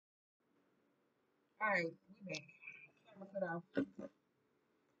All right, we back. Camera cut off.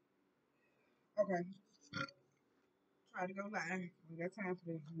 Okay, try to go live. We got time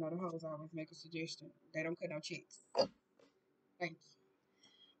for this. You know the hoes always make a suggestion. They don't cut no checks. Thank you.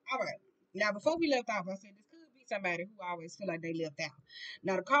 All right. Now, before we left off, I said this could be somebody who always feel like they left out.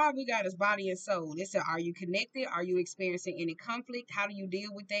 Now, the card we got is body and soul. It said, are you connected? Are you experiencing any conflict? How do you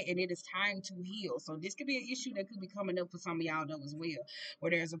deal with that? And it is time to heal. So this could be an issue that could be coming up for some of y'all though as well.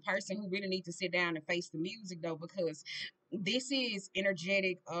 Where there's a person who really needs to sit down and face the music though, because this is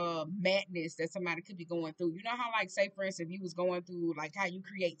energetic madness that somebody could be going through. You know how, like, say for instance, if you was going through like how you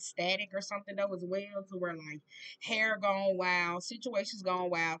create static or something though as well, to where like hair gone wild, situations gone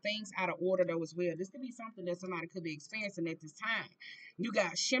wild, things out of order though as well. This could be something that somebody could be experiencing at this time. You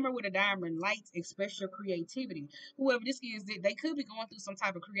got shimmer with a diamond, lights, express your creativity. Whoever this is, they could be going through some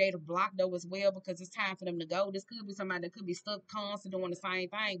type of creative block though as well, because it's time for them to go. This could be somebody that could be stuck constant doing the same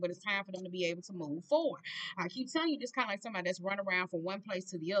thing, but it's time for them to be able to move forward. I keep telling you, this kind of like somebody that's run around from one place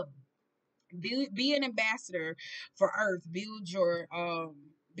to the other. Be an ambassador for Earth. Build your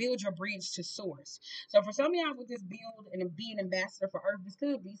bridge to source. So for some of y'all with this build and be an ambassador for Earth, this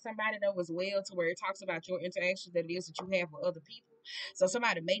could be somebody that was well to where it talks about your interactions that it is that you have with other people. So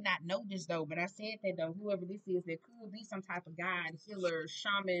somebody may not know this though, but I said that though, whoever this is, there could be some type of guide, healer,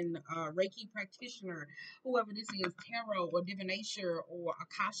 shaman, Reiki practitioner, whoever this is, tarot or divination or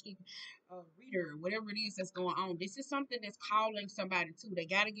akashic reader, whatever it is that's going on. This is something that's calling somebody too. They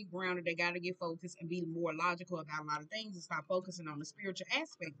got to get grounded, they got to get focused and be more logical about a lot of things and stop focusing on the spiritual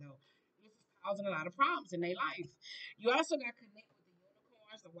aspect though. This is causing a lot of problems in their life. You also got to connect with the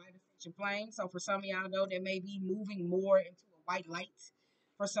unicorns, the white ascension flame. So for some of y'all though, that may be moving more into a white light.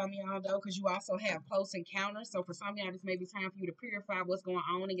 For some of y'all though, because you also have close encounters. So for some of y'all, this may be time for you to purify what's going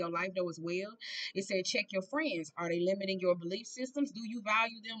on in your life though as well. It said check your friends. Are they limiting your belief systems? Do you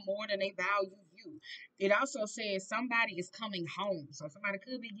value them more than they value you? It also says somebody is coming home. So somebody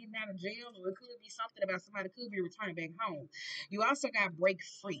could be getting out of jail, or it could be something about somebody could be returning back home. You also got break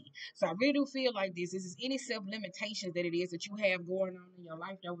free. So I really do feel like this is any self limitations that it is that you have going on in your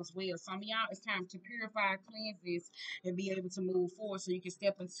life though as well. Some of y'all, it's time to purify, cleanse this, and be able to move forward so you can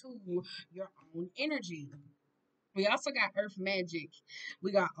step into your own energy. We also got Earth Magic.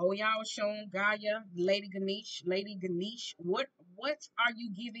 We got Oya Shun, Gaia, Lady Ganesh. What are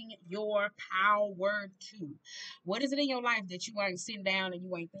you giving your power to? What is it in your life that you ain't sitting down and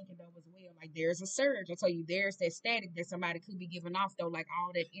you ain't thinking of as well? Like there's a surge. I tell you, there's that static that somebody could be giving off though, like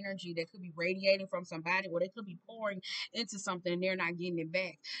all that energy that could be radiating from somebody, or they could be pouring into something and they're not getting it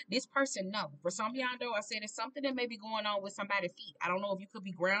back. This person, no. For some of y'all though, I said it's something that may be going on with somebody's feet. I don't know if you could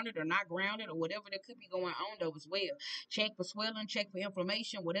be grounded or not grounded or whatever that could be going on though as well. Check for swelling, check for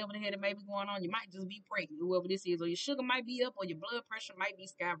inflammation, whatever the hell that may be going on. You might just be pregnant, whoever this is, or your sugar might be up, or your blood pressure might be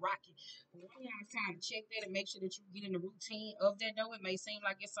skyrocketing. One y'all time to check that and make sure that you get in the routine of that though. It may seem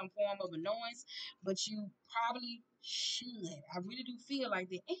like it's some form of annoyance, but you probably should. I really do feel like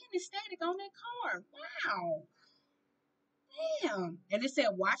that. And it's static on that car. Wow. Damn. And it said,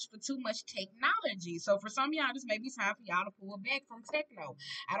 watch for too much technology. So for some of y'all, this may be time for y'all to pull back from techno.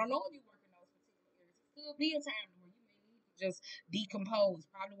 I don't know if you work in those particular areas. It could be a time where you may need to just decompose.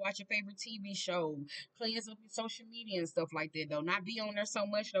 Probably watch your favorite TV show. Cleanse up your social media and stuff like that, though. Not be on there so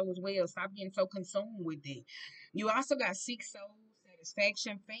much, though, as well. Stop getting so consumed with it. You also got Six Souls,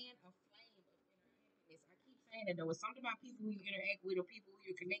 Satisfaction, Fan of Flame, of Inner Happiness. I keep saying that, though. It's something about people who you interact with or people who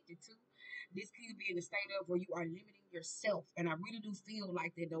you're connected to. This could be in the state of where you are limiting yourself. And I really do feel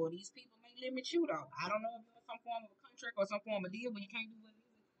like that though. These people may limit you though. I don't know if you're in some form of a contract or some form of deal, but you can't do what it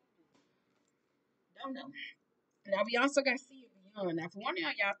is. Don't know. Now we also got see it beyond. Now for one of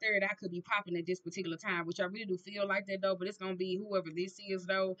y'all out there that could be popping at this particular time, which I really do feel like that though, but it's gonna be whoever this is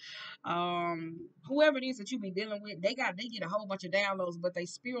though. Whoever it is that you be dealing with, they get a whole bunch of downloads, but they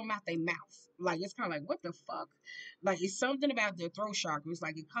spew them out their mouth. Like it's kinda like what the fuck? Like it's something about their throat chakra. It's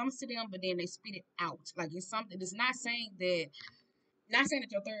like it comes to them, but then they spit it out. Like it's something it's not saying that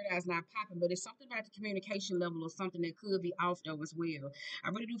your third eye is not popping, but it's something about the communication level or something that could be off though as well. I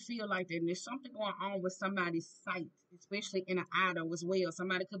really do feel like that. And there's something going on with somebody's sight, especially in an eye though as well.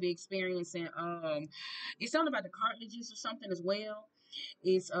 Somebody could be experiencing it's something about the cartilages or something as well.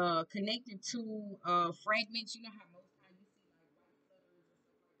 It's connected to fragments. You know how most times you see like white sputters and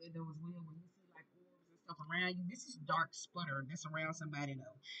stuff like that though as well when you see like orbs and stuff around you. This is dark sputter that's around somebody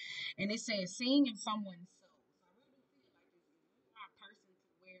though. And it says seeing in someone's soul. So I really do feel like this is you are a person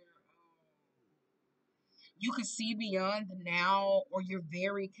to where you can see beyond the now, or you're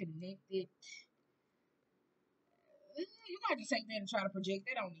very connected. You might just take that and try to project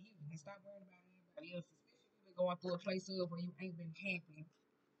that onto you and stop worrying about anybody else, especially if you're going through a place where you ain't been happy.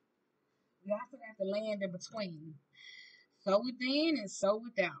 We also got the land in between. So within and so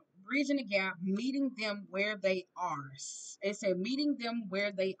without. Bridging the gap, meeting them where they are. It said meeting them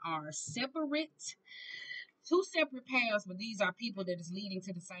where they are. Separate, two separate paths, but these are people that is leading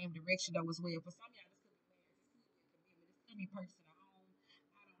to the same direction though as well. For some of y'all, this could be marriage, this could be a commitment, this could be a person at home.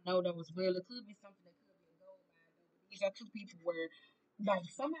 I don't know though as well. It could be something that could be a goal line though. But these are two people where like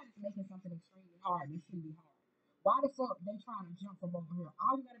somebody's making something extremely hard and it shouldn't be hard. Why the fuck they trying to jump from over here?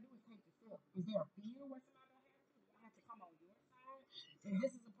 All you gotta do is take the step. Is there a fear where somebody don't have to? You have to come on your side. And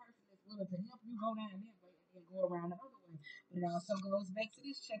this is a person that's willing to help you go down that way and then go around the other way. But it also goes back to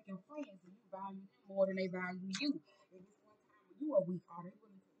this: check your friends. Do you value them more than they value you? If it's one time when you are weak, are they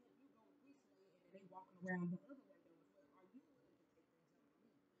willing to help you go this way and then they walking around the other way though as well? Are you willing to take that jump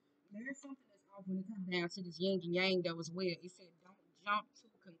on me? There's something that's off when it comes down to this yin and yang though as well. It said don't jump to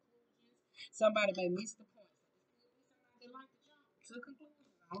conclusions. Somebody may miss the point. So this could be somebody that like to jump to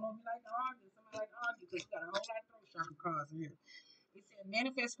conclusions. I don't know if you like to argue. Somebody like to argue because you got a whole lot of throat chakra cards in here. It said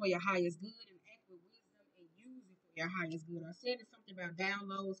manifest for your highest good and act with wisdom and use it for your highest good. I said it's something about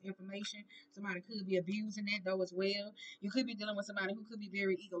downloads, information. Somebody could be abusing that though as well. You could be dealing with somebody who could be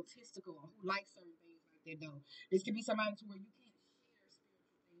very egotistical or who likes certain things like that though. This could be somebody to where you can't share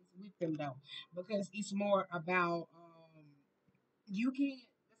spiritual things with them though. Because it's more about you can't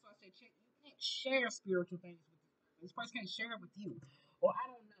that's why I said check you can't share spiritual things with this person. This person can't share it with you. Or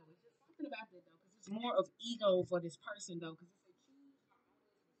I don't know. It's just something about that though, because it's more of ego for this person though, because it's a choose my honest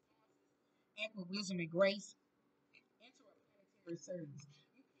responses, act with wisdom and grace, enter a planetary service.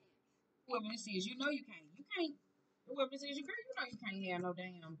 You can't. Whoever this is, you know you can't. You can't. Whoever this is, you girl, you know you can't have no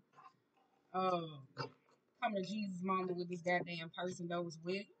damn uh come to Jesus moment with this goddamn person though as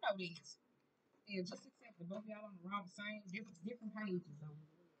well. You know this. Yeah, just accept it. Both y'all on the wrong same different pages though.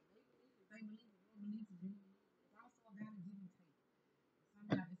 They believe it, they believe it, they believe it. It's also about a give and take.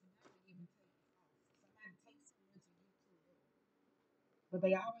 Somebody it's about a give and take. Somebody takes so much and gives too little. But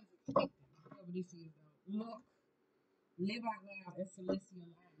they always expect it. Whoever this is though. Look, live out loud as celestial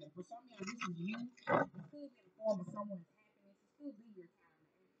alignment. For some of y'all, this is you. It could be in the form of someone's happiness. It could be your time to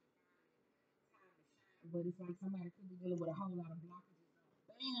actually find it, time to shine. But it's like somebody could be dealing with a whole lot of blockages.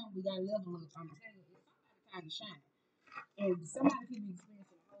 Bam, we got level up. I'm telling you, it's somebody's time to shine. And somebody could be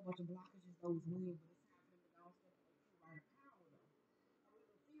experiencing a whole bunch of blockages those ways, but it's time for them to go step on the right of power though. I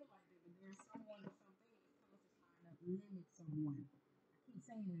really feel like that, but there's someone or something that's constantly trying to limit someone. I keep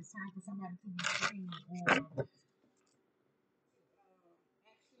saying it's time for somebody to be free or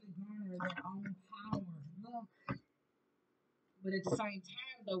actually garner their own power. Look, but at the same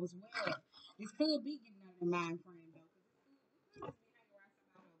time though as well, this could be getting out of their mind frame though. Because we could just be hanging around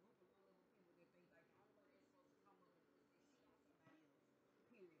somebody or a group of little people that think like the only way they're supposed to come up and put this shit on somebody else.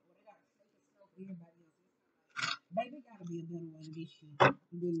 Period. Or they gotta snake and smoke everybody else. It's kind of like, baby, gotta be a better way to this shit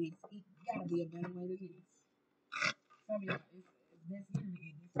than this. It gotta be a better way to this. Some of y'all, that's literally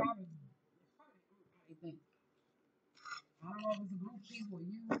it. It's probably the group how they think. I don't know if it's a group of people or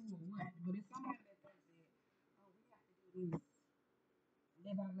you or what, but it's somebody that thinks that, oh, we have to do this.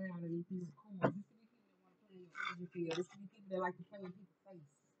 Live out loud and these chords. This could be people that want to play in your energy field. This could be people that like to play in people's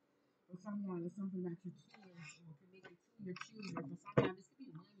face. For some of y'all, it's something about your kids or connected to your children. For some of y'all, this could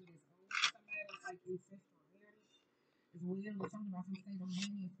be money that's owed to somebody that's like ancestral heritage as well. Or something about some state of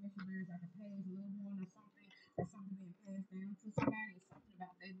money, especially where it's like a past loved one or something being passed down to somebody. It's something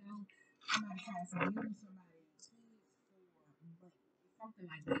about that though. Somebody tries to use somebody's kids for money. It's something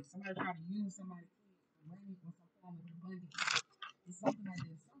like that. Somebody try to use somebody's kids for money or some form of abundance. It's something like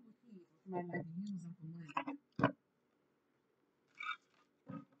that. Some with kids, somebody like to use them for money.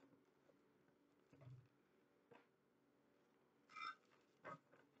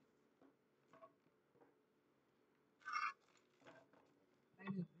 They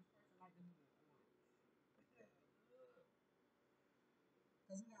do. This person like to do it a lot.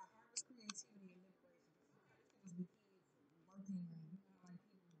 Because we got harvest creativity and liberation. Sometimes be kids working, like people put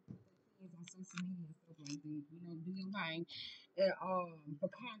their kids on social media and stuff like that. Do your thing for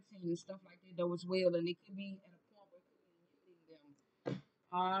content and stuff like that though as well. And it could be at a point where it could be limiting them.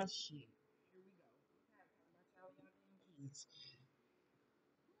 Ah, shit. Here we go. We gotta talk about y'all damn kids. Okay,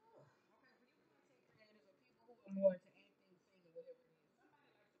 for you content creators or people who are more into acting, singing, whatever it is, somebody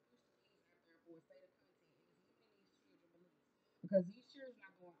likes to push the kids out there for a state of content and it's limiting these children beliefs. Because these children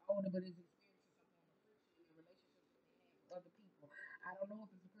are going older but is experiencing some form of friction in their relationships that they have with other people. I don't know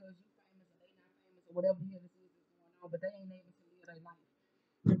if it's because you famous or they not famous or whatever the hell this is that's going on, but they ain't able to live their life.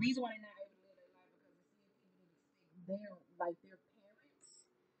 The reason why they're not able to live their life because it's seeing people that expect their parents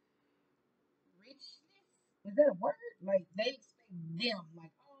richness. Is that a word? Like they expect them,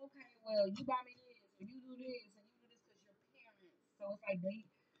 like, oh, okay, well, you buy me this, or you do this, and you do this because you're parents. So it's like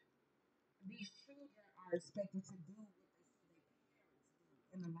these children are expected to do what they see their parents do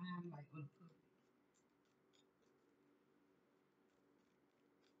in the limelight of the public.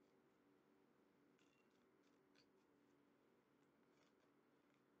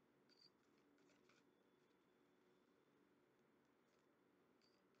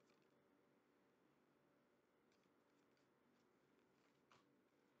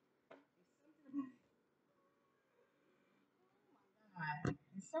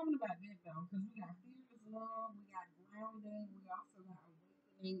 It's something about that though, because we got fearless love, we got grounding, we also got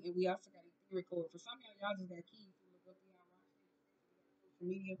awakening, and we also got a theory core. For some of y'all just got kids who look up to y'all watch social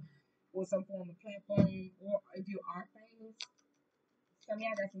media or some form of platform, or if you are famous, some of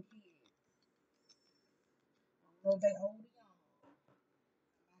y'all got some kids. I don't know if they old or young.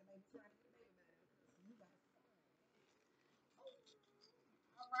 Somebody may be trying to get a baby by them. You got a son.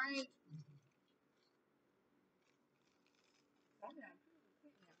 All right. Some of y'all could have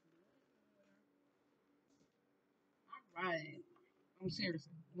some blood. All right. I'm serious.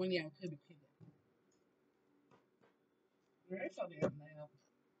 One of y'all could be kidnapped. Yeah, it's so damn loud.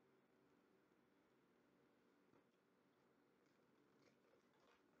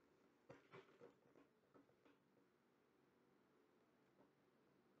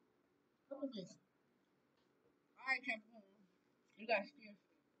 Come on, Jason. All right, Capricorn. You got fear. I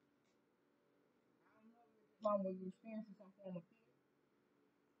don't know if it's long where you experiencing some form of fear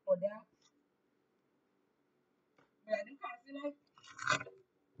or doubt. But I do kind of feel like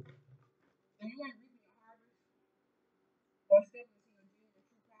if you ain't reaping your harvest or stepping into your genuine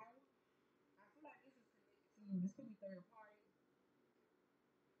true power, I feel like this is connected to this could be third party.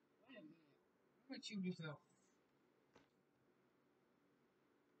 Wait a minute. I'm gonna chew this up.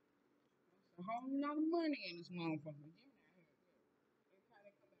 That's a whole lot of money in this motherfucker. Give me that here. Every time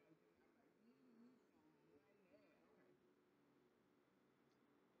they come out, I'm like,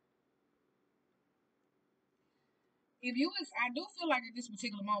 if you, I do feel like at this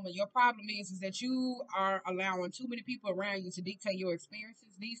particular moment, your problem is that you are allowing too many people around you to dictate your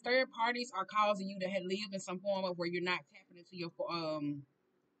experiences. These third parties are causing you to have live in some form of where you're not tapping into your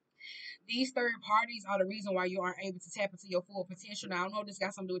these third parties are the reason why you aren't able to tap into your full potential. Now, I don't know if this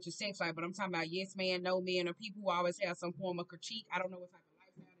got something to do with your sex life, but I'm talking about yes man, no man, or people who always have some form of critique. I don't know what type of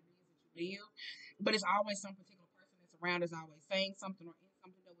lifestyle it is that you live, but it's always some particular person that's around is always saying something or in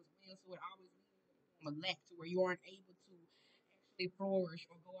something that was well, so it always leaves you in a form of lack to where you aren't able to actually flourish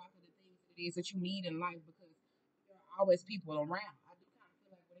or go after the things that it is that you need in life because there are always people around. I do kind of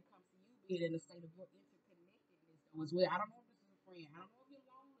feel like when it comes to you being in a state of your interconnectedness though as well. I don't know if this is a friend. I don't know if you're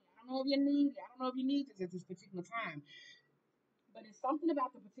lonely. I don't know if you need it. I don't know if you need this at this particular time. But it's something about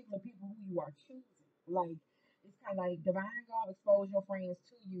the particular people who you are choosing. Like it's kind of like divine God expose your friends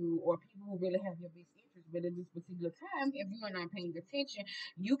to you, or people who really have your best interest. But at this particular time, if you are not paying attention,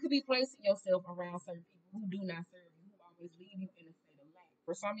 you could be placing yourself around certain people who do not serve you, who always leave you in a state of lack.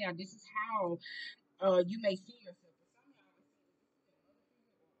 For some of y'all, this is how you may see yourself. For some of y'all, it's either this is your mother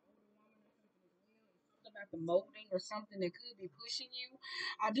figure or older woman or something as well. It's something about the molding or something that could be pushing you.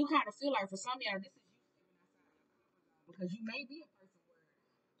 I do kind of feel like for some of y'all, this is you stepping outside of your comfort zone because you may be a person where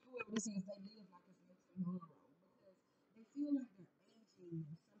whoever this is, they live like it's next tomorrow because they feel like they're aging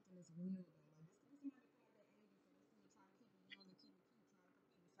or something is weird. Like this could be somebody feel like they're aging, so they're still trying to keep it young and keep it cute, trying to compete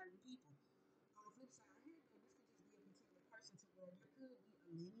with certain people. On the flip side here, though, this could just be a particular person to where there could be a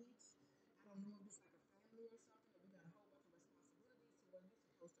lineage. I don't know if it's like a family or something, or you got a whole bunch of responsibilities to where you're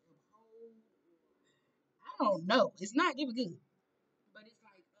supposed to uphold. I don't know. It's not giving good, but it's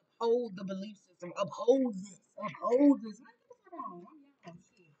like uphold the belief system, uphold this, uphold this. Man, get the fuck on. I'm young.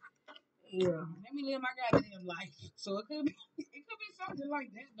 Shit. Yeah, let me live my goddamn life. So it could be, it could be something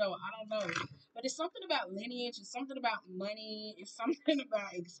like that though. I don't know, but it's something about lineage. It's something about money. It's something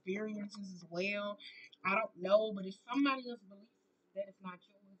about experiences as well. I don't know, but it's somebody else's belief system that it's not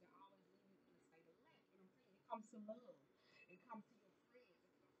yours. That always leave you in a state of lack. You know what I'm saying? It comes to love. It comes to your friends. It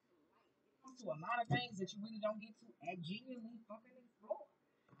comes to life. It comes to a lot of things that you really don't get to genuinely fucking explore.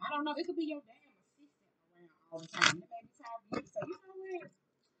 I don't know. It could be your damn assistant around all the time. It may be time for you to say, you know what?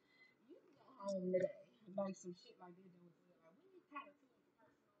 You can go home today. Like some shit like this that was real. Like we need kind of too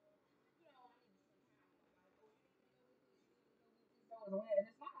personal. You know, I need to spend time with like, oh, you need to go with this, you need to go with this, go with that. And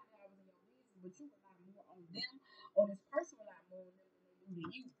it's not like I was in your business, but you rely more on them or this person rely more on them than they do to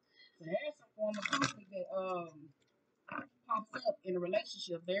you. So there's some form of conflict that pops up in a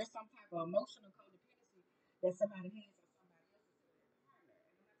relationship. There's some type of emotional codependency that somebody has on somebody else instead of their partner. And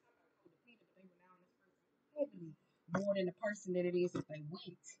I'm not talking about codependent, but they rely on this person heavily more than the person that it is that they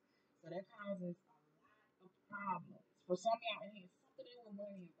with. So that causes a lot of problems. For some of y'all, it has something to do with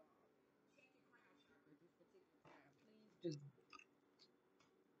money involved. Check your crown chakra this particular time. Please do.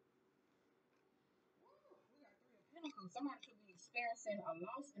 Pentacles. Somebody could be experiencing a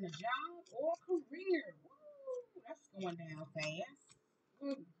loss in a job or career. Woo, that's going down fast.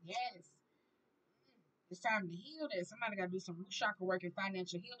 Yes. It's time to heal that. Somebody got to do some root chakra work and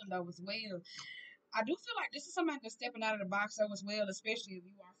financial healing though as well. I do feel like this is somebody that's stepping out of the box though as well, especially if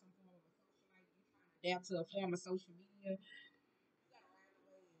you are some form of a socialite, you're trying to adapt to a form of social media. You gotta ride the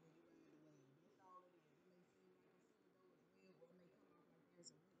wave when you ride the wave. That's all it is. It may seem like a pseudo as well, or it may come off like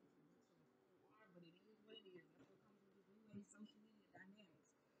there's a real introduction of who you are, but it is what it is. That's what comes with this new age social media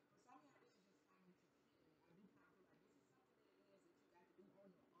dynamics. For some of y'all, this is just financial healing. I do kind of feel like this is something that it is that you got to do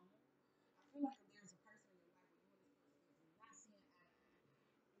on your own. I feel like if there's a person in your life where you and this person is not seeing eye to eye,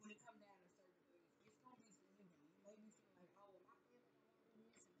 when it comes down to certain things, it's gonna be some you. You may be feeling like, oh, well, my family don't want to do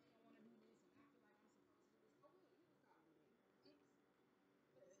this, and they don't want to do this, and I feel like I'm supposed to do this. Oh, well, you can call me that. Like,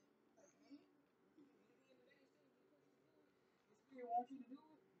 man, at the end of the day, still you push to do it. The spirit wants you to do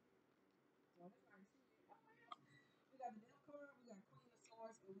it. So that's how you see it. We got the Death card, we got Queen of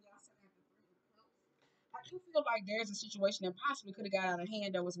Swords, and we also got the Three of Cups. I do feel like there's a situation that possibly could have got out of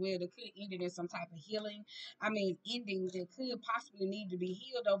hand though as well that could have ended in some type of healing. I mean, ending that could possibly need to be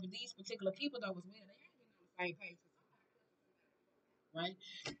healed over these particular people though as well. They ain't getting on the same page. Right?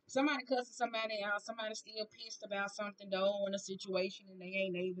 Somebody cussing somebody out, somebody still pissed about something though in a situation and they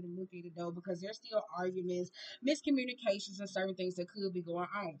ain't able to look at it though because there's still arguments, miscommunications, and certain things that could be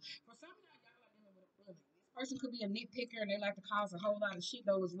going on. For some of y'all are dealing with a bully. This person could be a nitpicker and they like to cause a whole lot of shit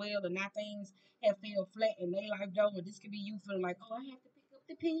though as well, and now things have fell flat in their life though, and this could be you feeling like, oh, I have to pick up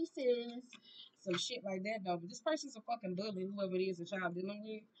the pieces. Some shit like that though. But this person's a fucking bully, whoever it is that y'all dealing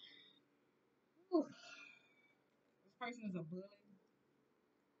with. Whew. This person is a bully.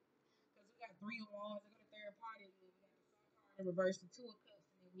 Because we got Three of Wands, we got a third party, and then we got the Sun card in reverse, the Two of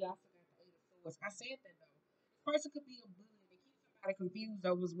Cups, and then we also got the Eight of Swords. I said that though. This person could be a bully. They keep somebody confused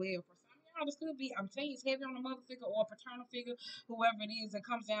though as well. For some of y'all, this could be, I'm telling you, it's heavy on the mother figure or a paternal figure, whoever it is that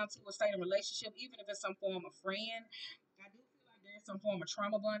comes down to a state of relationship, even if it's some form of friend. I do feel like there's some form of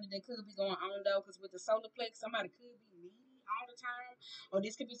trauma bonding that could be going on though, because with the solar plex, somebody could be needy all the time, or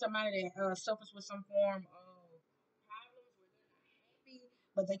this could be somebody that suffers with some form of problems where they're not happy,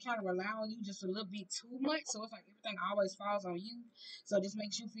 but they kind of rely on you just a little bit too much. So it's like everything always falls on you. So this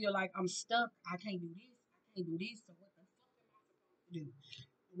makes you feel like I'm stuck. I can't do this. I can't do this. So what the fuck am I supposed to do?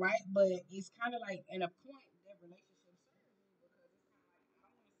 Right? But it's kind of like at a point that relationship serves you because it's kind of like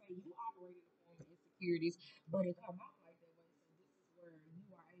I don't want to say you operate in a form of insecurities, but it come out like that way. So this is where you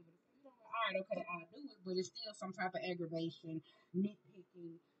are able to say, you know what? All right, okay, I'll do it, but it's still some type of aggravation,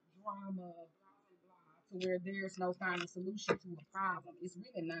 nitpicking, drama, to where there's no final solution to a problem. It's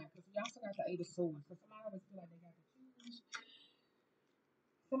really not, because we also got the Eight of Swords. So somebody always feel like they got to choose.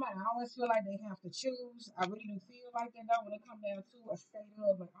 Somebody always feel like they have to choose. I really do feel like that though when it comes down to a state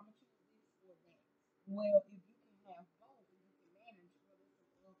of like I'm gonna choose this or that. Well, if you can have both and you can manage whether it's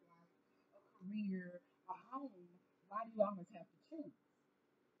a love life, a career, a home, why do you always have to choose?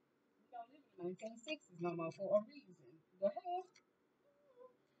 We don't live in the 1960s no more for a reason. The hell?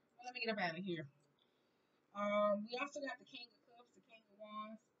 Well, let me get up out of here. We also got the King of Cups, the King of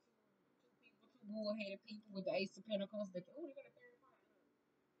Wands, two people, two bull-headed people with the Ace of Pentacles. They got a third party.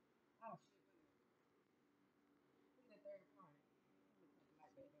 Oh shit, who's that third party? Like that. Who's that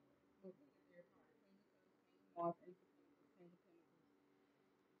third party? King of Cups, King of Wands, Ace of Pentacles, King of Pentacles,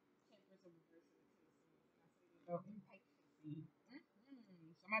 Temperance of reverse, and the Ten of Swords. I say that though, impatience.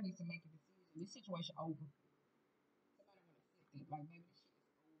 Somebody needs to make a decision. This situation over. Somebody want to accept it. Like maybe this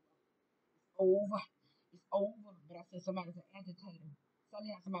shit is over. It's over. But I said somebody's an agitator.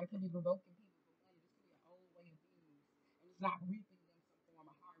 Somehow somebody could be revoking people for money. This could be an old way of being. And it's not reaping them some form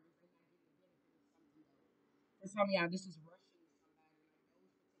of harvest. They're not getting the benefit of something though. For some of y'all, this is rushing somebody. Like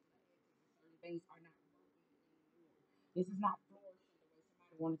those particular antics and certain things are not working anymore. This is not flourishing the way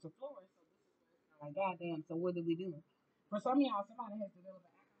somebody wanted to flourish. So this is where it's kind of like, goddamn, so what do we do? For some of y'all, somebody has developed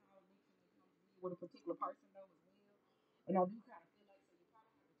an alcohol addiction that comes to with a particular person though as well. And I do kind of feel like so you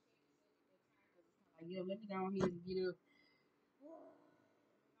probably have to check yourself at that time because it's kind of like, yeah, let me go ahead and get up.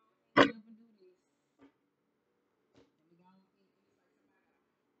 Get up and do this. Let me go ahead and it's like somebody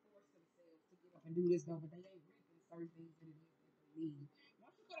force themselves to get up and do this though, but they ain't reaping certain things that it is that they need.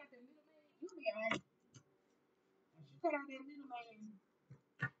 Once you cut out that middleman, you'll be alright. Once you cut out that middleman, and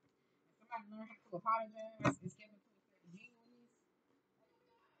somebody learn how to apologize and step into a state of genuineness.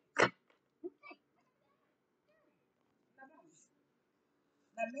 Okay.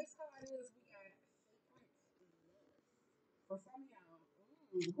 Now, next card is we got Spirt. For some of y'all,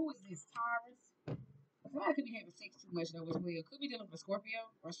 who is this? Taurus? Somebody could be having sex too much though as well. Could be dealing with a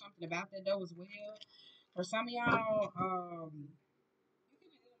Scorpio or something about that though as well. For some of y'all, you could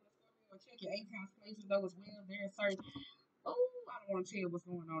be dealing with a Scorpio Or check your 8th house places though as well. There's certain. Oh, I don't want to tell you what's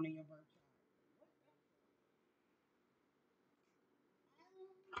going on in your birth chart.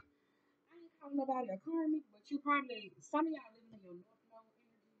 I ain't calling nobody a karmic, but you probably some of y'all living in your North Node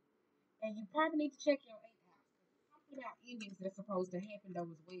energy, and you probably need to check your 8th house. Something about endings that's supposed to happen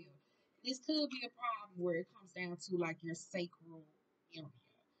though as well. This could be a problem where it comes down to like your sacral area.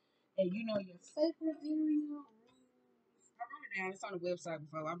 And you know your sacral area rules. I wrote it down. It's on the website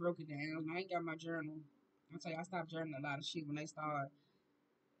before. I broke it down. I ain't got my journal. I'll tell you, I stopped journaling a lot of shit when they start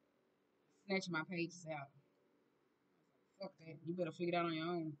snatching my pages out. Fuck that. You better figure it out on your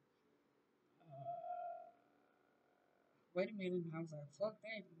own. Wait a minute. I was like, fuck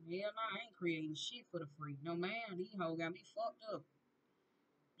that. Hell no, I ain't creating shit for the free. No, man. These hoes got me fucked up.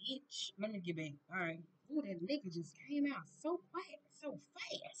 Bitch. Let me get back. All right. Ooh, that nigga just came out so quick, so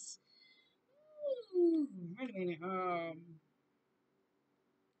fast. Ooh, wait a minute.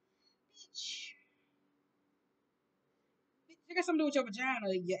 Bitch. It got something to do with your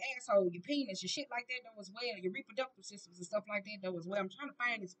vagina, your asshole, your penis, your shit like that, though, as well. Your reproductive systems and stuff like that, though, as well. I'm trying to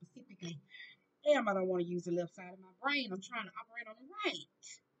find it specifically. Damn, I don't want to use the left side of my brain. I'm trying to operate on the right.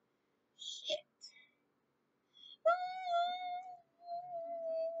 Shit.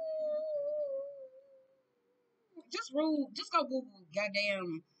 Just go Google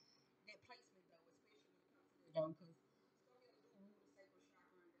goddamn that placement though, especially when it comes to that though, because some of them do rule the sacral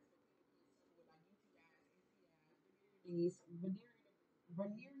chakra, and that's what people can suffer with, like UTIs, STIs,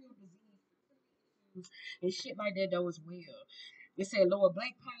 venereal disease, fertility issues, and shit like that though as well. It said lower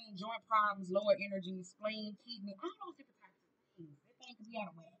back pain, joint problems, lower energy, spleen, kidney, all those different types of things. That thing could be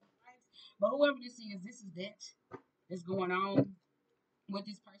out of whack, right? But whoever this is that that's going on with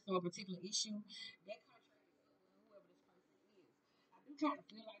this person or a particular issue, that contract is up with whoever this person is. I do kind of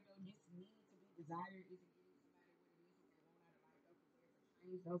feel like though this need to be desired isn't getting somebody what it is that they want out of life though, because there's a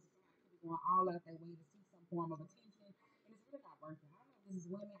change though. So somebody could be going all out their way to see some form of attention, and it's really not working. I don't know if this is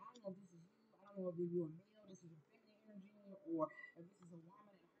women. I don't know if this is you. I don't know if you're a male. This is a feminine energy, or if this is a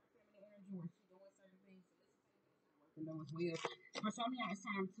woman and her feminine energy, where she's doing certain things. So this is something that's not working though as well. For some of y'all, it's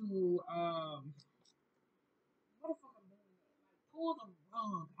time to what the fuck I'm doing? Like pull the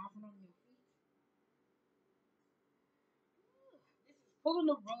rug out from under your feet. This is pulling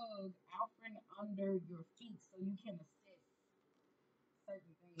the rug out from under your feet so you can assess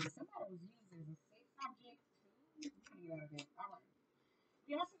certain things. Somebody was used as a sex object too. Get out of that. All right.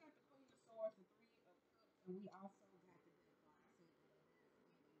 We also got the Queen of Swords, the Three of Cups, and we also got the Death card.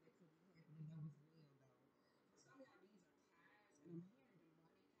 I said that that could be happening though as well though. For some of y'all, these are ties, and I'm hearing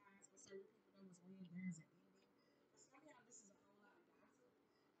demonic ties for certain people though as well. There's an ending. For some of y'all, this is a whole lot of gossip.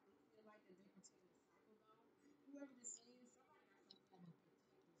 I do feel like that they're continuing the cycle though. Whoever this is, somebody got some form of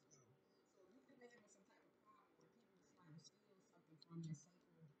protectors though. So if you've been having some type of problem where people are trying to steal something from your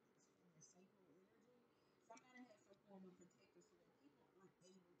sacral energy, somebody has some form of protector so that people aren't able to get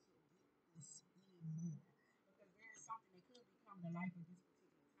this anymore. Because there is something that could be coming to life at this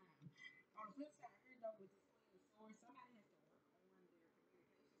particular time. On the flip side here though, with this Queen of Swords, somebody has to work on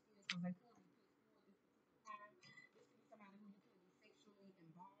their communication skills because they could be pushed forward this particular time. This could be somebody who you could be sexually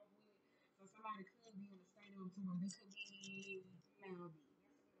involved with. So somebody could be in a state of to where they could be mouthy. That's a better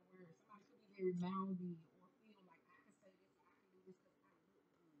word. Somebody could be very mouthy or feel like I can say this or I can do this because I look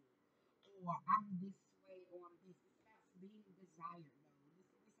good. Or I'm this way or I'm this. It's about being desired though. This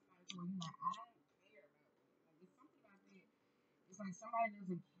could be somebody where you're like, I don't care about that. Like it's something about that. It's like somebody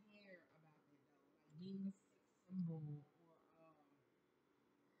doesn't care about that though. Like being a sex symbol or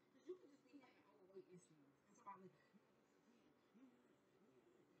because you could just be having overweight issues. And somebody like, so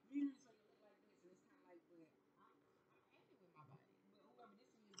you look like this, and it's kind of like, but I'm happy with my body. But whoever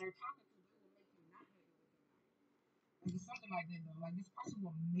this is they're talking to, they will make you not happy with your body. Like it's something like that though. Like this person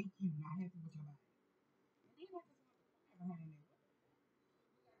will make you not happy with your body. And then like this motherfucker behind it.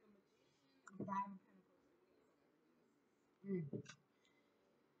 We got the magician, the five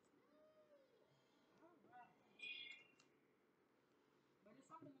of pentacles, and we also got the justice. All right. But there's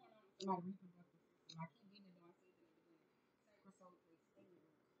something going on with somebody's reproductive system. I keep getting it though. I said it in the beginning. Sacral solar plexus, fingers,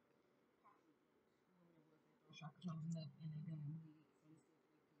 pocket whoever it was that throw chakra closing up in their damn head. So it's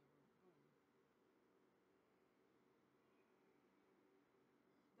still connected to your brain.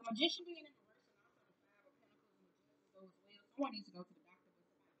 The magician being in reverse and also the five of pentacles and the justice though as well. Someone needs to go to the doctor, but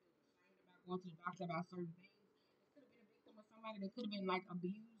somebody feels ashamed about going to the doctor about certain things. This could have been a victim of somebody that could have been like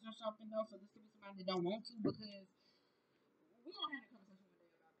abused or something though. So this could be somebody that don't want to because we don't have a conversation one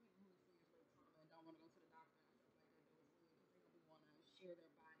day about people who experience real trauma and don't want to go to the doctor and stuff like that though as well because they don't be want to share their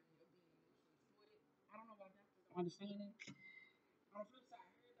body or being emotionally exploited. I don't know why doctors don't understand it. On the flip side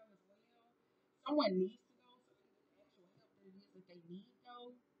here though as well, someone needs to go so they can get the actual help that it is that they need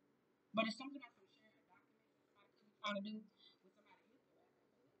though. But it's something about some shared documents that somebody could be trying to do with somebody else.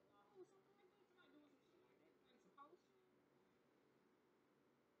 Oh, something like that. Somebody doing some shit like that. Somebody supposed to.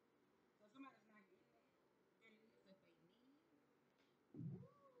 So somebody's not getting the help that it is that they need.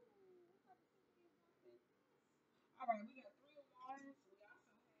 Ooh, what type of situation is this? All right, we got three of wands. We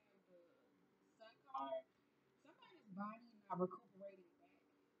also have the sun card. Somebody's body not recuperating back.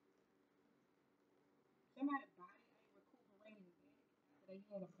 Somebody's body ain't recuperating back after they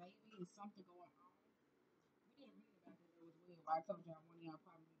had a baby. Is something going on? We did a reading about that. It was weird. I told y'all one of y'all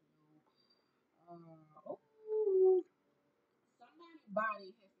probably need to go. Oh, somebody's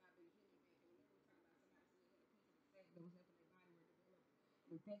body has not been healing back. And whenever we talk about somebody still had a piece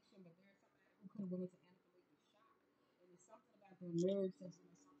of the fat that was left in their body where it developed an infection, but there's somebody who could have went into anaphylactic shock. And it's something about their nerve system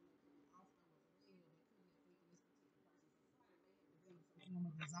or something that could be off them as well. That could be affecting this particular person. So somebody may have developed some form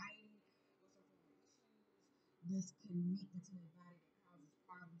of anxiety or some form of issues that's connected to their body that causes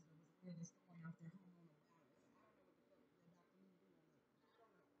problems that was where that's throwing off their hormonal balance. I don't know what the fuck the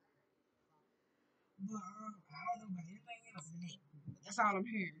doctor needs to do on that. I don't know. But I don't know about anything else in it. That's all I'm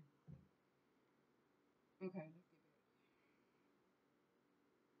hearing. Okay, let's get back.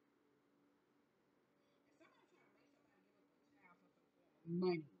 If somebody trying to make somebody give up their child for some form of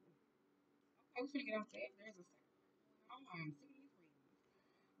money, okay, we finna get off that. There's a second one. I'm sick of these readings.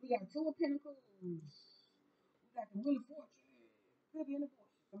 We got two of pentacles. We got the wheel of fortune. Could be an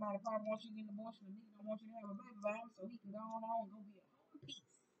abortion. Somebody probably wants you to get an abortion and nigga don't want you to have a baby by him so he can go on and go be a whole piece.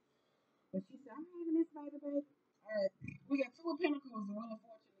 But she said, I'm having this baby, baby. All right. We got two of pentacles, the wheel of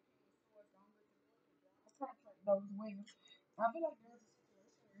fortune, the king of swords, don't look at the contract those ways. I feel like there's a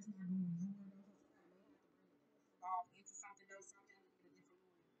situation where it's not going nowhere. Involved into something else, something to get a different lawyer.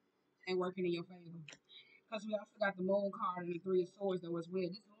 Ain't working in your favor. Because we also got the moon card and the three of swords that was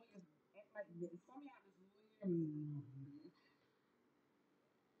weird. This lawyer's act like this. Some of y'all, this lawyer, I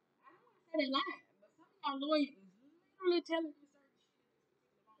don't want to say they lying, but some of y'all lawyer is literally telling you certain shit at this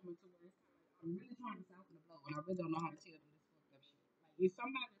particular moment to where it's kind of like, I'm really trying to soften the blow, and I really don't know how to tell you this fucked up shit. Like, if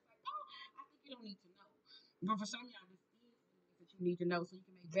somebody that's like, oh, I think you don't need to know. But for some of y'all, this is what it is that you need to know so you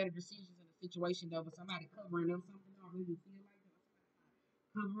can make better decisions in a situation though, but somebody covering up something, don't really feel like that, or somebody trying to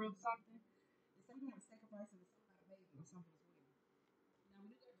cover up something. It's something like sacrificing to somebody, baby, or something as well. Now,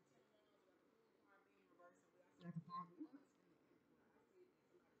 we do got the 10 of wands, we got the fool card being reversed, and we also got the 5 of wands in the empire. I said that somebody told me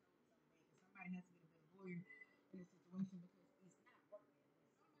something bad, because somebody has to get a better lawyer in this situation because it's not working.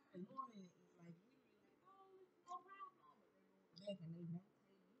 When somebody lawyer is like literally like, oh, it's no problem, but they going back and they not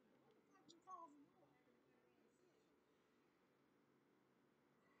telling you what the fuck you told me you after you made a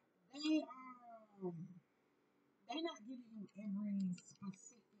decision. They not giving you every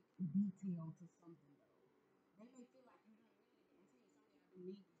specific detail to something though. They may feel like you don't need it, but I'm telling you, some of y'all do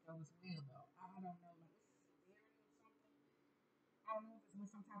need this though as well though. I don't know, like it's severity or something. I don't know if it's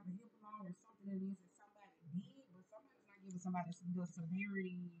with some type of hip along or something it is that somebody did, but somebody's not giving somebody the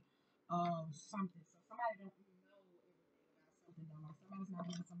severity of something. So somebody don't know everything about something though. Like somebody's not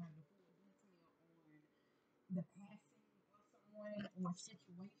giving somebody the full detail on the passing of someone or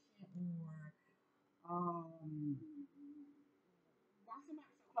situation or why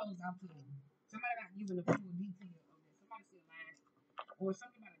somebody so closed out to them? Somebody not giving the full detail of that. Somebody still lying. Or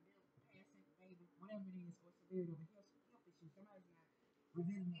something about a death, passing, baby, whatever it is, or severity of a health issue. Somebody's not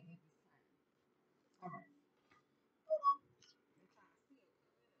revealing that at this time. All right. They're trying to still cover it up.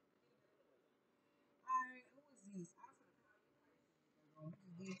 All right, who is this? I was going to call you Pisces. We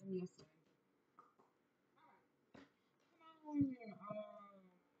just did them yesterday. All right. Come on.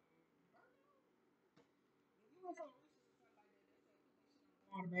 If you went to a relationship or something like that, they said put that shit on the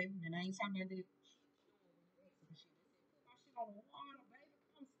water, baby. And I ain't talking about that shit you doing when you exit and shit. They said put my shit on the water, baby.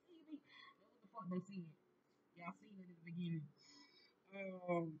 Come see me. That's what the fuck they said. Y'all seen it at the beginning.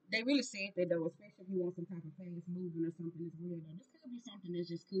 They really said that though, especially if you want some type of fast moving or something as well. Though this could be something that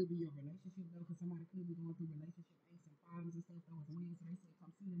just could be your relationship though, because somebody could be going through relationship angst and problems and stuff though as well. So they said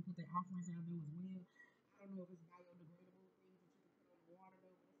come see them, put their offerings out there as well. I don't know if it's biodegradable things that you can put on the water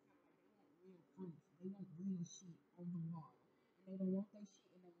though, but it's kind of like they want real fruits. They want real shit on the water, and they don't want that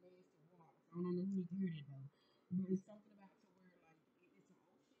shit in no nasty water. So I don't know who needs to hear that though, but it's something about to where like it's an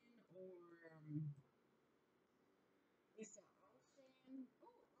ocean or it's an ocean.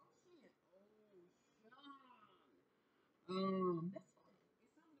 Oh, ocean. That's funny. It's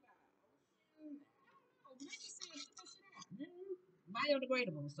something about an ocean. I don't know. They just said put that shit out.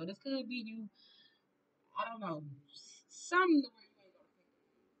 Biodegradable. So this could be you. I don't know. Some the way you ain't gonna figure it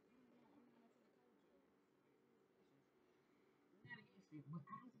out. I'm not against it, but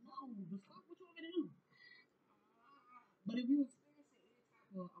I don't know. The fuck what you want me to do? But if you experiencing any type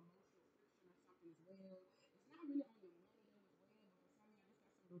of emotional friction or something as well, it's not really on your money though as well. But for some of y'all, this got something to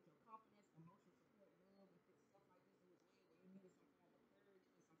do with your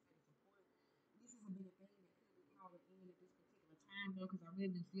time though, because I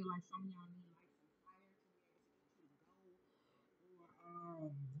really do feel like some of y'all need like some fire to be able to get you to go. Or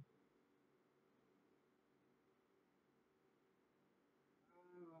um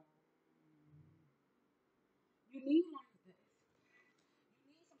you need like this.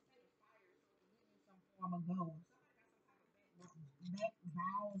 You need some state of fire so it can give you some form of goal. Somebody got some type of back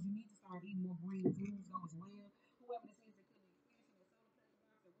vows. You need to start eating more green foods though as well. Whoever this is that couldn't experience that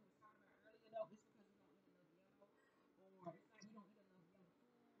solar plexus box that we was talking about earlier though, it's because we don't eat enough yellow,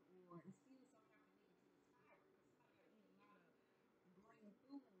 or it's like we don't eat enough yellow food, or it's still some type of negative fiber because somebody got to eat a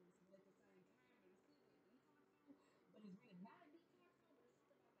lot of green foods, but at the same time they still a detox though, but it's really not a detox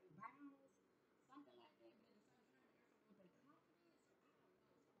though, but it's something about their bowels, something like that, but at the same time they got something with their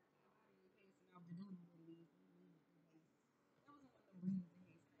confidence, so I don't know, sometimes our body ain't passing off the duty that it is. That wasn't one of them reasons that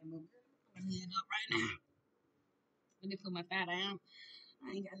has came up. Girl, let me put my hand up right now. Let me put my thigh down.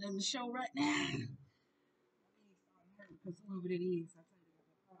 I ain't got nothing to show right now. My legs starting to hurt because whoever it is, I tell you, they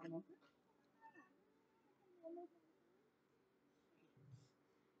got that problem.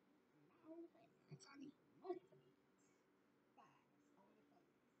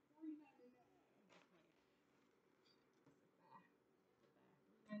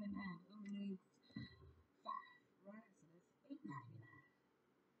 Right? So that's $8.99.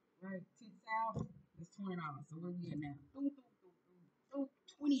 Right? Tits out, it's $20. So where we at now? 28. All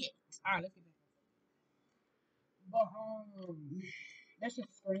right, let's get back. But that's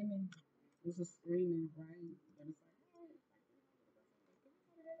just screaming. It's just screaming, right? But it's like, oh, it's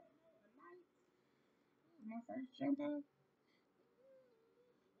like my first jump off.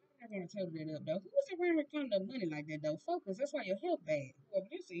 I'm not gonna total that up though. Who's around here counting up money like that though? Focus. That's why your health bad. Whoever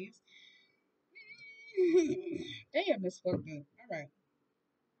this is. Damn, this fucked up. All right.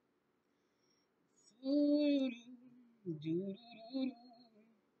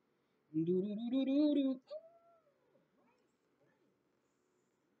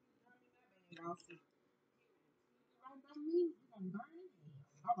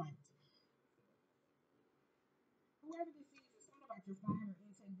 All right. Whoever this is something about your fiber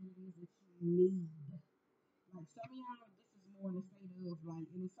intake that it is that you need. Like some of y'all, this is more in the state of like,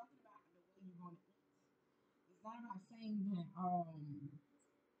 and it's something about the way you're gonna eat. It's not about saying that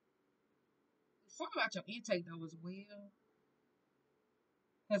it's something about your intake though as well.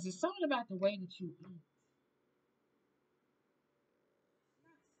 Because it's something about the way that you eat.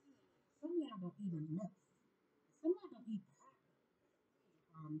 Some of y'all don't eat enough. Some of y'all don't eat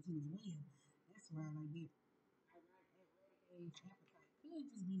too as well. That's why I like that. Age appetite. Could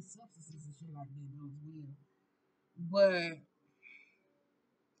just be substances and shit like that though as well. But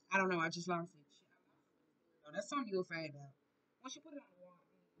I don't know. I just lost it. Shit, I lost it. That's something you'll find out. Once you put it on the water,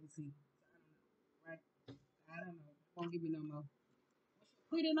 you'll see. So I don't know. Right? I don't know. Won't give me no more. Once you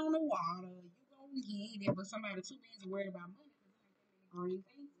put it on the water, you gonna get it. But somebody too busy worried about money because they ain't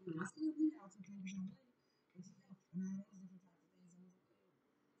green things. I still eat out too busy about money. But you know, and all those different types of things.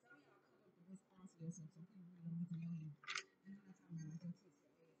 Some of y'all come up with this process of some people really don't get to know you. And I'm not talking about like your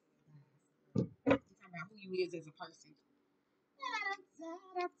tits, your ass, and your thighs. I'm talking about who you is as a person.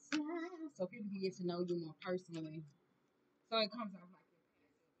 So people can get to know you more personally. So it comes out like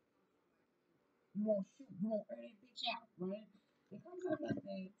you won't shoot, you won't air that bitch out, right? It comes out like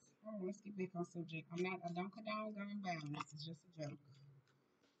that. Oh, let's get back on subject. I don't condone gun violence. It's just a joke.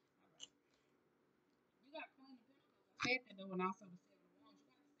 You got Queen of Pentacles. I said that though, and also the Seven of Wands.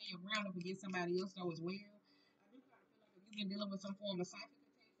 You got to stay around up against somebody else though as well. I do kind of feel like if you've been dealing with some form of psychic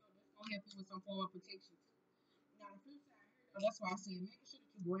attack, so that's gonna help you with some form of protection too. Now the flip side here, though, that's why I said making sure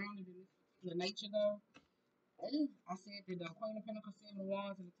that you're grounded in this particular nature though. I said that the Queen of Pentacles, Seven of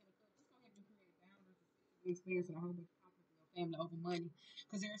Wands, and the Ten of Cups, it's gonna help you create boundaries and experiencing a whole bunch of conflict in your family over money.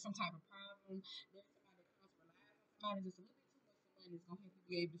 Because there's some type of problem. There's somebody that comes to rely on somebody just a little bit too much for money. It's gonna help you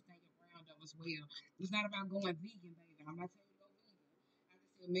be able to stay your ground up as well. It's not about going vegan, baby. I'm not telling you to go vegan. I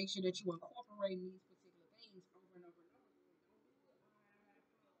just said make sure that you incorporate these particular things over and over and over again.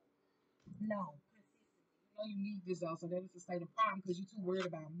 Don't do it. No, consistently. You know you need this though, so that is the state of problem because you're too worried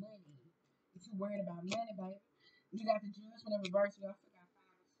about money. You're too worried about money, baby. You got the Judgment in reverse. You also got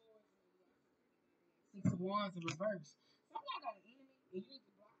Five of Swords. And you also got Six of Wands in reverse. Some of y'all got an enemy, and you need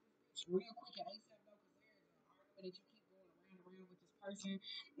to block this bitch real quick and ASAP though, because there is an argument that you keep going around and around with this person.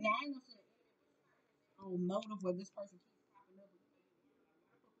 Now I ain't gonna say an enemy, but somebody has their own motive where this person keeps popping up. And you may be wondering, like,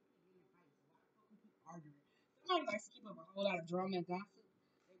 why the fuck we keep getting in fights? Why the fuck we keep arguing? Somebody likes to keep up a whole lot of drama and gossip.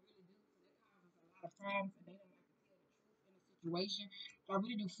 They really do. So that causes a lot of problems, and they don't like to tell the truth in a situation. I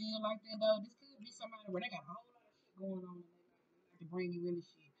really do feel like that though. This could be somebody where they got a whole lot of shit going on and they like to bring you into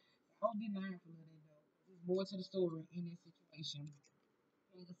shit. So don't be mindful of that though. There's more to the story in this situation.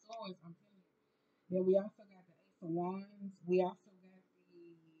 And the swords, I'm telling you. Then we also got the Ace of Wands. We also got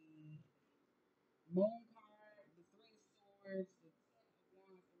Moon card, the Three of Swords, the Ten of Wands in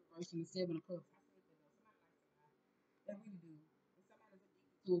reverse, and the Seven of Cups. I said that though. Somebody likes to lie. They really do. If somebody's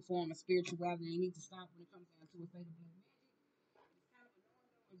addicted to a form of spirituality, they need to stop when it comes down to a state of black magic. It's kind of annoying though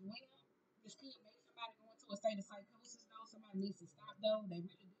as well. This could make somebody go into a state of psychosis though. Somebody needs to stop though. They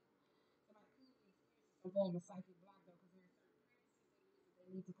really do. Somebody could be experiencing some form of psychic block though, because there's certain practices that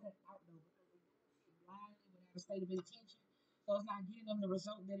they need to cut out though, because they're doing shit blindly without a state of intention. So it's not giving them the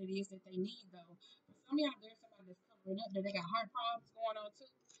result that it is that they need though. For some of y'all, there's somebody that's covering up that they got heart problems going on too.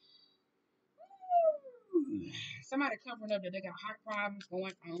 Somebody covering up that they got heart problems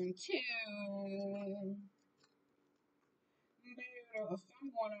going on too. Or something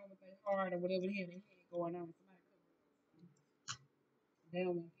going on with their heart or whatever the hell they had going on. Somebody covering up. They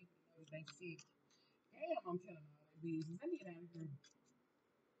don't want people to know that they sick. Damn, I'm telling all that business. I need out of here.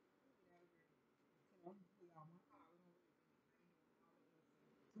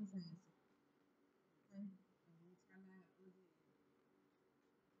 Too fancy. Okay.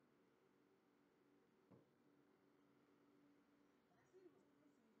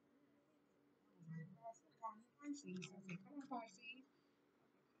 Pisces. I said, come on, Pisces.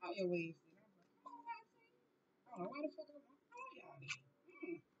 Call your ways. And I was like, come on, Pisces. I don't know why the fuck I'm going to call y'all then.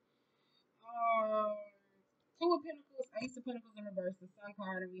 Two of Pentacles, Ace of Pentacles in reverse, the Sun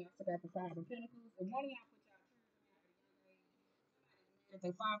card, and we also got the Five of Pentacles. And one of y'all put y'all children at a young age. If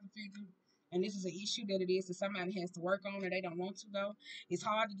they father figure, and this is an issue that it is that somebody has to work on, or they don't want to go. It's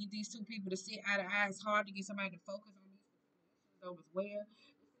hard to get these two people to sit eye to eye. It's hard to get somebody to focus on these issues though as well.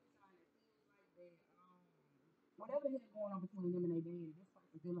 Whatever the hell going on between them and their daddy, this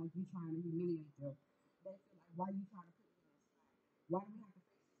person feel like you trying to humiliate them. They feel like, why you trying to put me on the spot? Why do we have to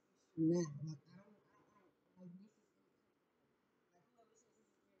face this issue now? Like, like this is like whoever this is very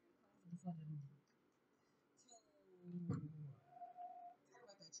uncomfortable for them to talk about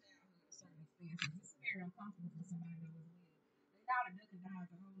their childhood at certain experiences. This is very uncomfortable for somebody that was with. They got to duck and dodge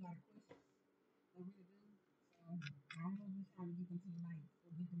a whole lot of questions. They really do. So I don't know if you're trying to get them to the light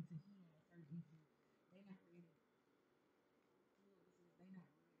or get them to heal a certain issue. They not ready. They not ready.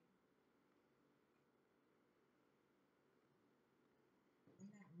 They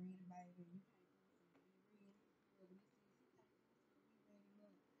not ready, baby. You can't force them to be real. Whoever this is, you can't force them to be ready.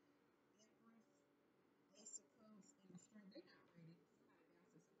 Look, Empress, Ace of Cups, and the Strength. They not ready.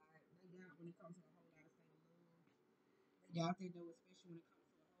 Somebody bounces a lot. They doubt when it comes to a whole lot of state of love. They doubt that though, especially when it comes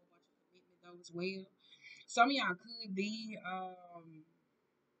to a whole bunch of commitment though as well. Some of y'all could be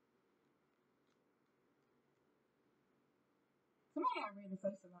somebody not ready to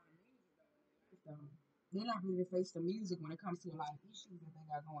face a lot of music though. They're not ready to face the music when it comes to a lot of issues that they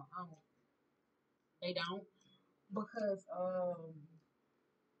got going on. They don't because oh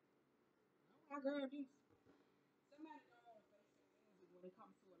my god, this somebody don't want to face the music when it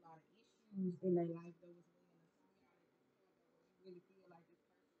comes to a lot of issues in their life though as well. And some of y'all at this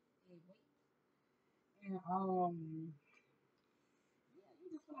point though, where you really feel like this person is dead weight. And yeah,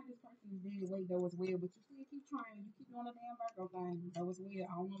 you just feel like this person is dead weight though as well. But you still keep trying. You keep doing the damn Virgo thing though as well.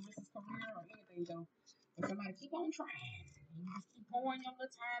 I don't know if this is career or anything though. But somebody keep on trying. And you just keep pouring your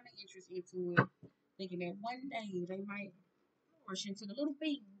little time and interest into it, thinking that one day they might flourish into the little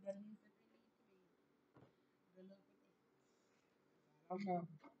thing that it is that they need to be. The little thing. I don't know.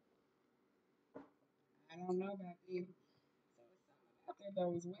 I don't know about this. So it's something about that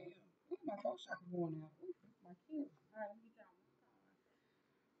though as well. Look at my ghost shopper going out. Ooh, this is my kid. All right, let me get y'all one card.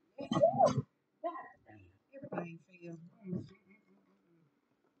 God damn. Everything fails.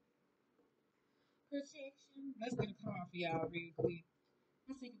 Protection. Let's get a card for y'all real quick.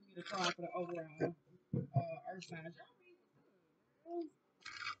 Let's see if we get a card for the overall earth signs. Y'all read was good.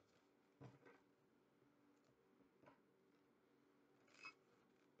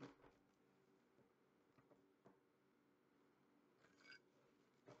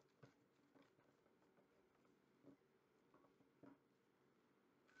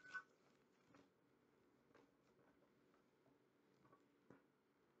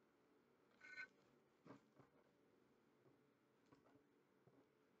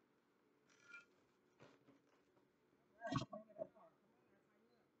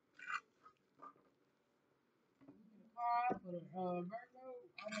 Card for the Virgo.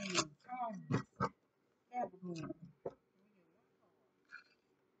 I mean, Taurus. Capricorn.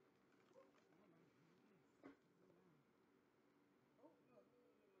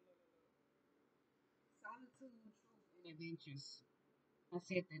 Solitude, truth, and adventures. I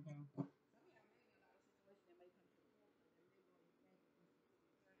said that though.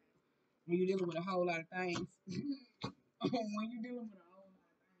 When you're dealing with a whole lot of things. When you're dealing with a whole lot of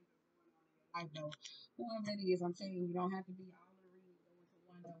things that's going on in your life, though, whoever it is, I'm saying you don't have to be all of the reading going to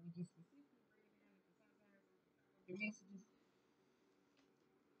one though. We just specifically read the messages.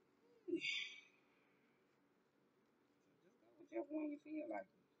 Just go whichever one you feel like.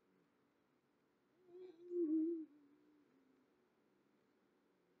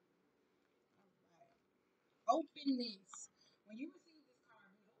 Alright. Openness. When you receive this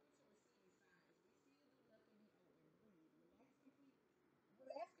card, be open to receiving signs. We still do nothing, be open.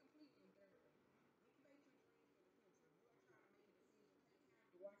 Relax completely. Relax completely and thoroughly. Incubate your dreams for the future. Avoid trying to make a decision. Take time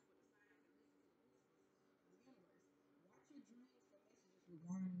to watch for the signs and listen to the whispers of the universe. Watch your dreams for messages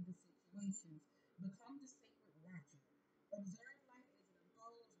regarding the situations. Become the sacred watcher. Observe life as it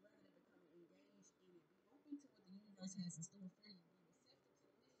unfolds rather than becoming engaged in it. Be open to what the universe has in store for you. Be receptive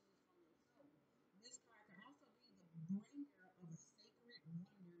to the messages from your soul. This card can also be the bringer of sacred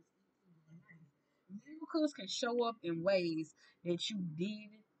wonders into your life. Miracles can show up in ways that you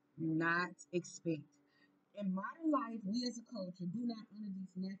did not expect. In modern life, we as a culture do not honor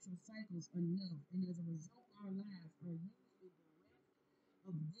these natural cycles enough, and as a result, our lives are usually bereft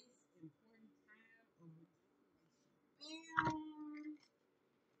of this important time of recuperation.